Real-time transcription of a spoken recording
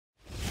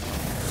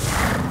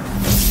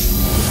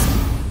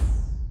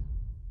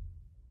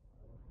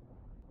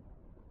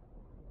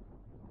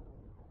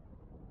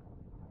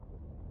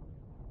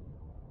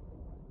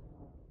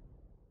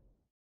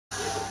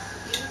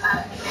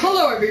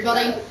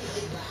everybody,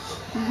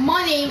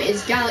 my name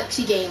is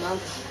Galaxy Gamer.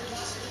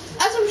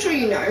 As I'm sure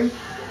you know,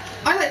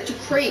 I like to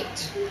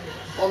create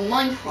on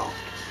Minecraft,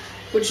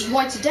 which is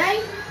why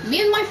today,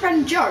 me and my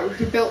friend Joe,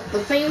 who built the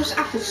famous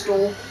Apple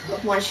Store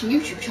of my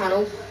YouTube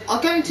channel,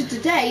 are going to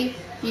today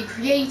be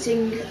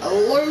creating a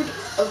load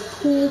of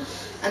cool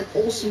and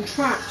awesome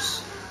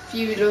traps for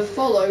you to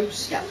follow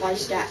step by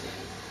step.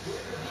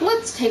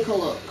 Let's take a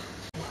look.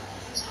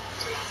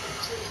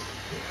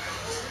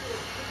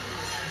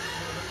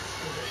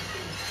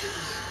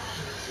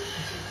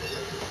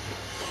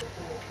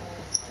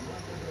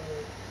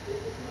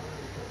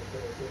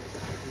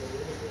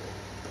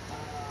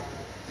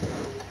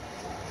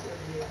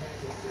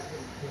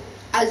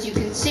 As you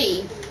can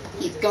see,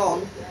 he's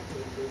gone,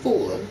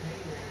 fallen.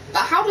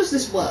 But how does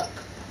this work?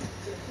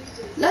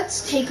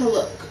 Let's take a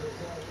look.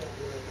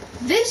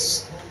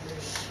 This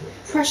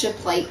pressure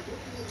plate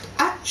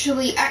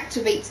actually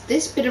activates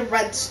this bit of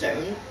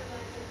redstone,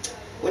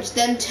 which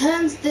then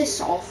turns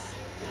this off,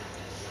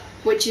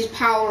 which is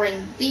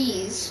powering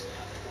these,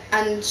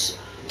 and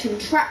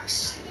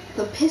contracts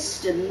the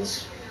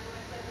pistons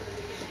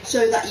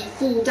so that you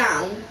fall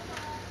down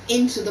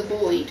into the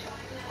void.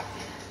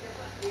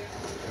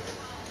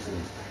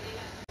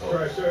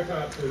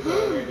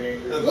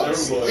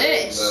 What's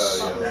this?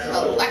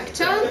 A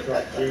lectern?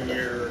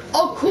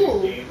 Oh,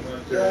 cool.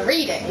 You're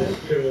reading.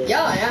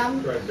 Yeah, I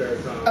am.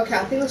 Okay,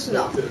 I think that's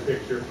enough.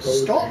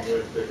 Stop.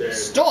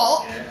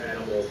 Stop.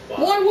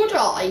 Why would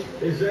I?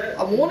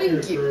 I'm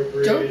warning you.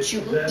 Don't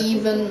you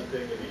even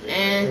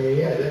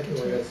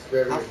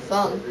have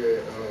fun.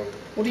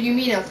 What do you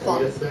mean have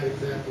fun?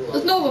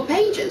 There's no other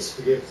pages.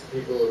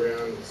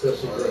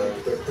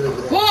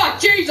 Oh,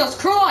 Jesus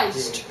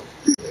Christ!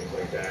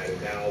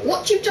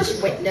 What you've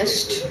just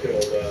witnessed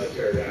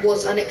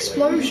was an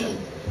explosion.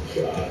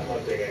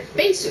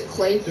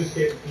 Basically,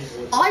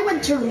 I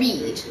went to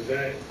read,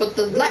 but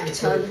the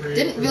lectern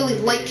didn't really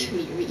like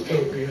me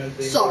reading,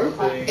 so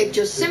it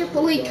just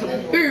simply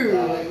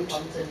kaboomed.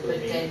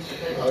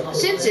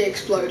 Since it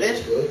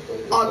exploded,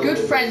 our good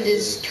friend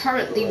is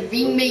currently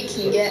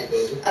remaking it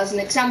as an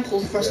example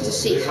for us to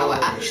see how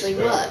it actually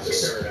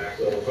works.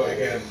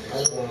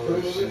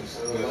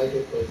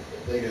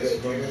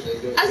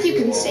 As you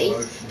can see,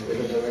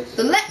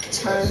 the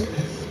lectern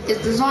is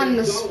designed in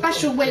a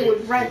special way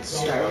with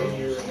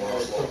redstone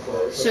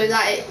so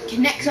that it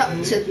connects up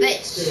to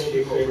this,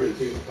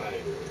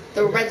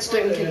 the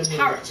redstone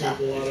comparator.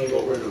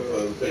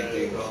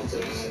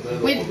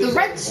 With the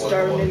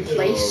redstone in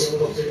place,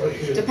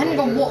 depending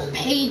on what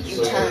page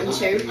you turn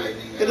to,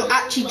 it'll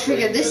actually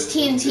trigger this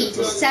TNT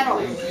to set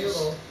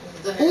off.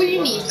 All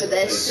you need for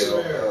this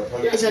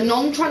is a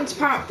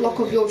non-transparent block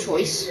of your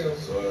choice,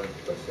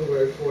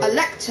 a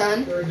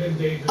lectern,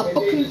 a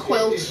book and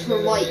quill to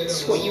write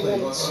what you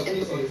want in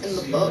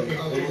the book,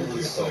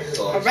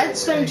 a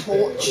redstone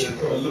torch,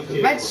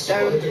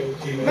 redstone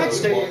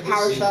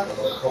comparator,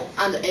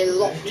 and a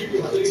lot of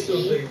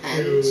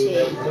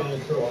TNT.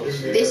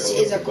 This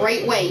is a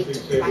great way to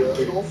prank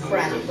your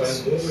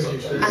friends,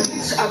 and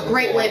a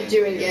great way of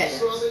doing it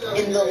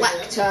in the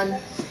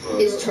lectern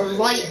is to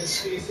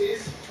write.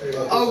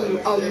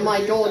 Oh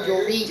my god,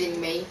 you're reading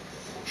me.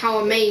 How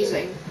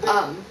amazing.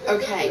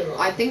 Okay,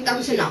 I think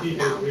that's enough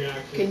now.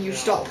 Can you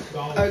stop?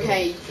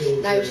 Okay,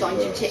 now you're starting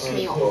to tick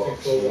me off.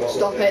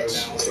 Stop it.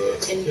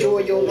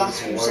 Enjoy your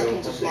last few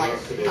seconds of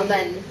life. And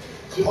then,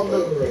 on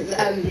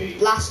the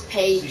last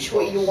page,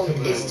 what you want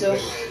is to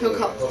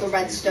hook up the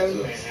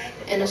redstone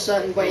in a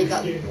certain way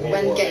that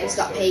when getting to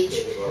that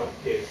page,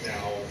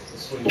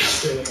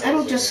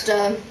 it'll just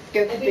go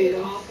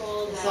kaboom.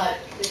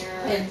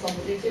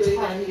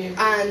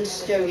 And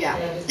so yeah,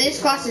 this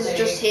class is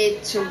just here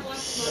to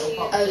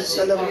as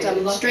a little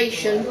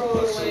demonstration,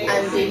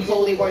 and we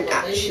probably won't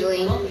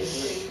actually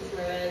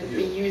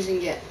be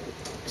using it.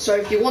 So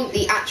if you want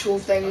the actual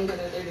thing,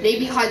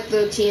 maybe hide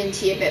the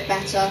TNT a bit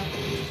better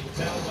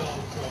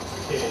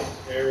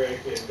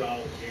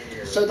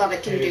so that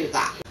it can do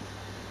that.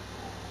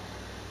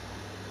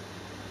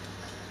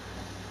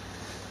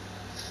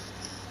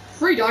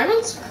 Free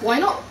diamonds? Why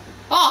not?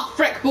 Ah,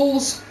 frick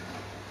balls!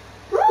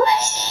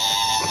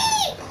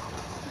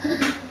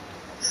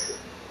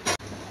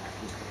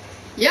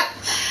 Yep,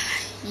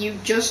 you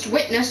just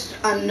witnessed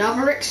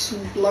another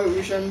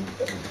explosion.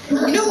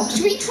 You know what,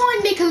 should we try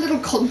and make a little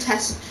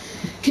contest?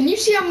 Can you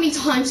see how many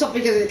times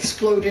something has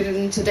exploded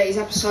in today's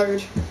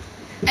episode?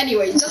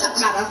 Anyway, it doesn't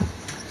matter.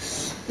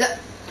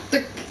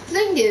 The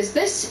thing is,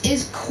 this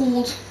is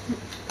called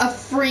a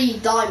free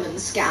diamond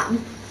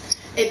scam.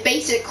 It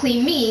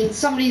basically means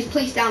somebody's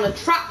placed down a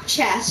trap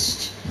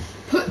chest,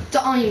 put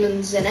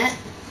diamonds in it,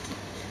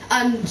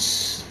 and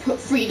put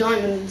free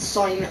diamond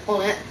sign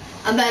on it,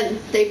 and then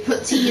they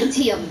put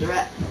TNT under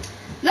it.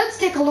 Let's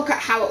take a look at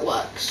how it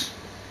works.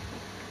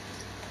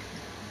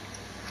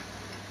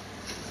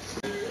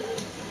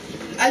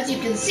 As you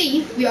can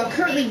see, we are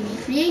currently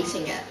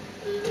recreating it.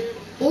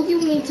 All you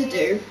need to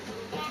do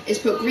is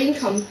put green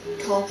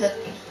carpet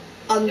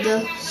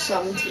under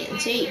some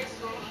TNT.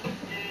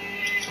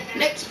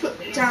 Next,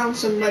 put down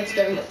some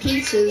redstone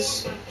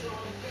pieces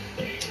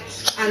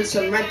and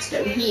some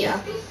redstone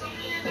here.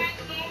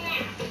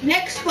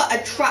 Next, put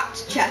a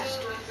trapped chest.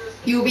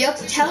 You'll be able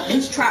to tell if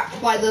it's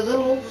trapped by the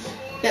little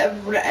bit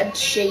of red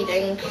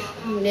shading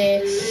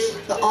near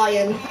the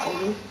iron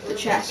on the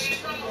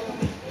chest.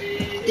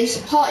 This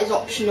part is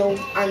optional,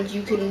 and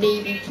you can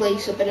maybe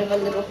place a bit of a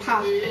little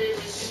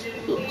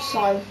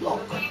side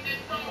block.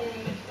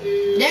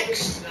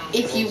 Next,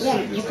 if you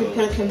want, you can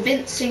put a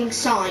convincing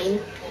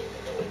sign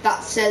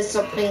that says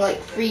something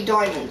like 3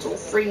 diamonds or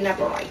 3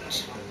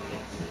 netherite.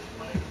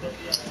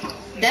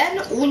 Then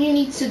all you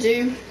need to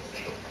do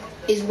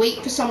is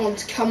wait for someone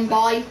to come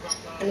by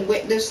and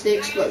witness the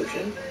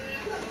explosion.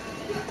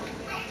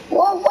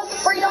 Whoa,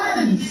 what's 3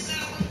 diamonds?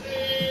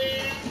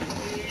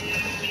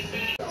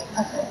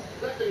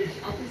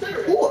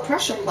 Ooh, a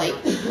pressure plate.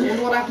 I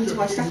wonder what happened to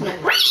my stuff on it.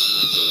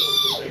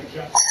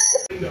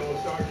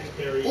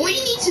 All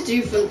you need to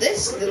do for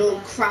this little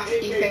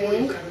crafty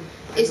thing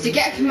is to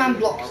get a command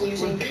block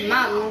using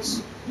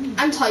commands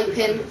and type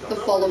in the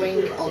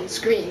following on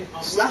screen.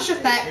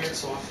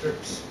 /effect,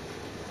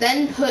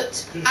 then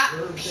put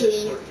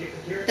 @p,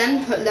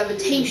 then put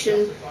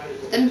levitation,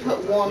 then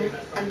put 1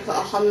 and put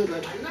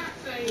 100.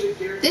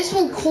 This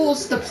will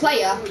cause the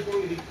player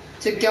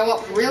to go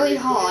up really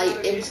high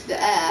into the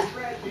air.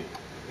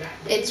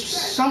 It's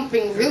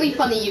something really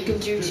funny you can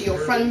do to your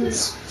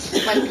friends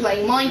when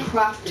playing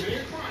Minecraft,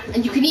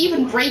 and you can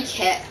even break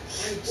it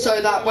so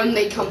that when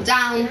they come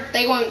down,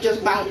 they won't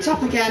just bounce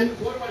up again,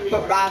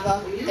 but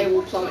rather they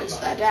will plummet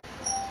to their death.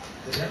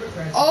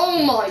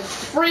 Oh my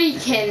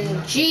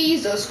freaking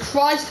Jesus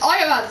Christ, I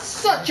have had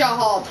such a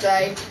hard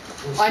day.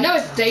 I know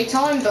it's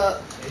daytime,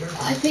 but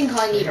I think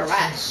I need a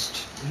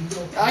rest.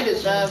 I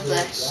deserve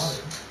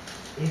this.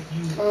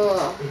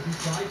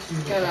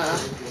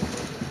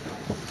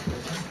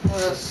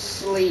 Gonna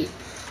sleep.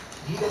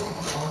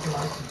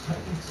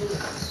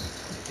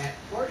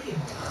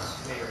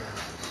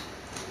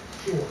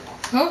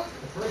 Huh?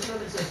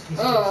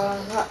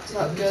 Oh, that's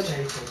not good.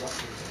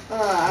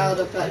 Out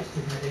of bed.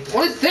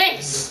 What is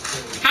this?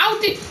 How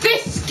did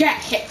this get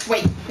hit?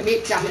 Wait, let me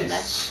examine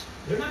this.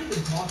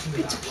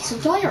 It's a piece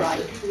of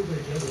diorite.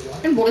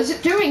 And what is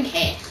it doing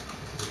here?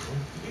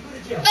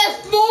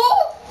 There's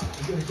more?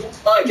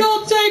 I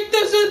can't take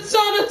this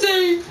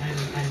insanity!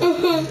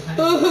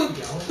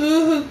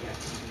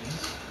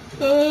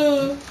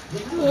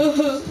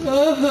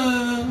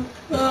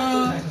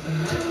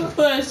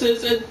 This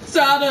is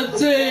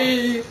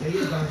insanity!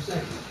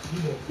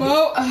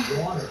 Well,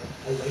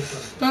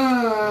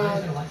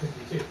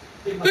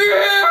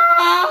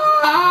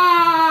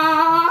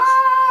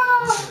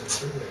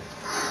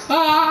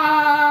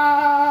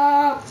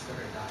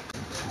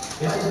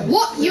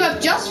 what you have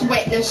just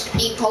witnessed,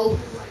 people,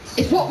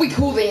 is what we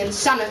call the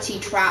insanity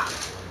trap.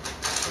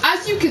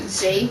 As you can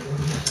see,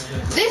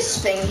 this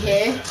thing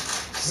here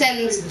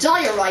sends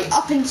diorite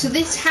up into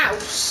this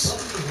house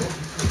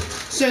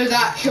so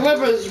that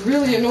whoever is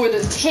really annoyed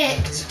and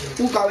ticked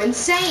will go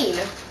insane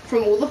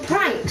from all the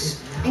pranks,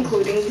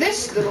 including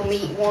this little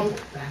neat one.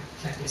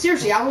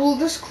 Seriously, how will all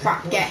this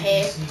crap get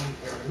here?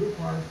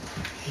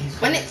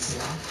 When it's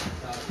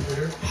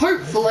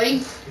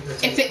hopefully,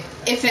 if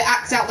it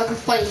acts out like a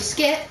funny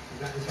skit,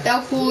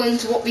 they'll fall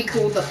into what we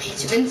call the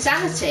pit of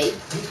insanity.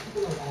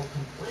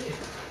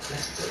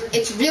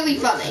 It's really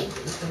funny,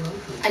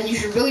 and you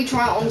should really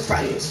try it on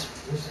friends.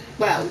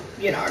 Well,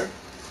 you know,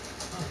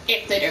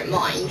 if they don't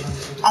mind.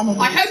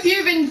 I hope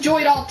you've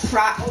enjoyed our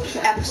trap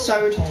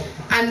episode,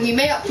 and we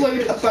may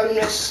upload a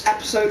bonus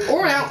episode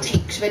or an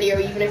outtakes video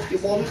even if you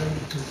want.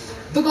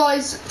 But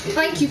guys,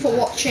 thank you for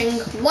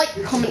watching. Like,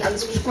 comment and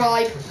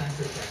subscribe,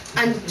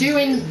 and do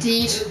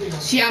indeed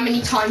see how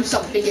many times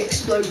something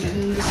exploded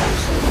in this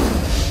episode.